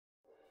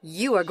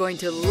You are going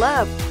to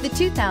love the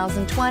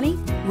 2020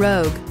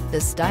 Rogue. The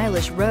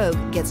stylish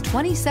Rogue gets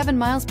 27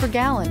 miles per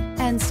gallon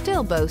and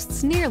still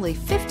boasts nearly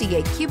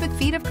 58 cubic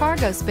feet of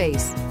cargo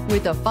space.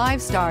 With a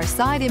 5-star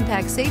side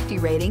impact safety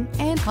rating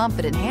and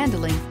confident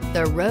handling,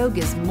 the Rogue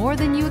is more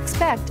than you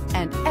expect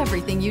and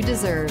everything you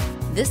deserve.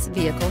 This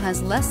vehicle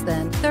has less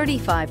than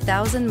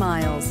 35,000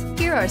 miles.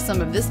 Here are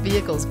some of this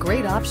vehicle's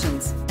great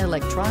options: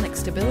 electronic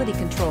stability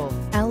control,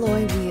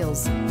 alloy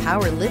wheels,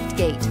 power lift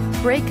gate,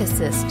 brake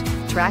assist,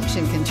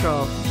 traction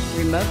control,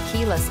 remote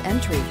keyless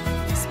entry,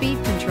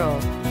 speed control,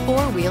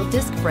 4-wheel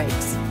disc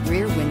brakes,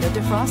 rear window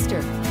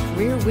defroster,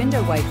 rear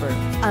window wiper.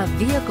 A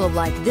vehicle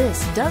like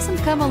this doesn't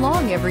come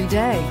along every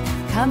day.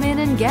 Come in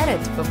and get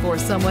it before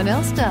someone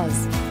else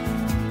does.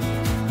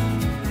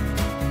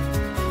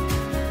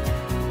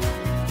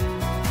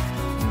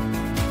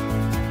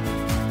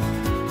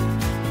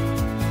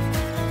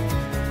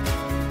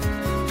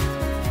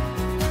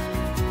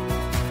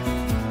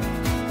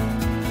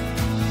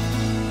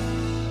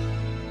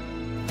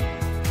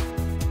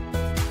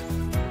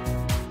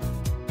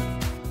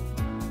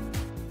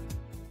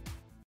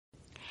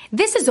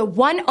 This is a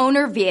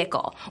one-owner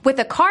vehicle with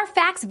a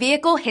CARFAX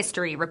Vehicle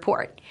History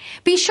Report.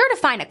 Be sure to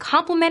find a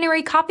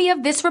complimentary copy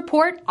of this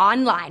report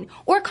online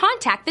or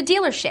contact the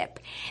dealership.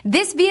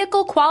 This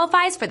vehicle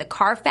qualifies for the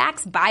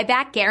CARFAX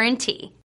Buyback Guarantee.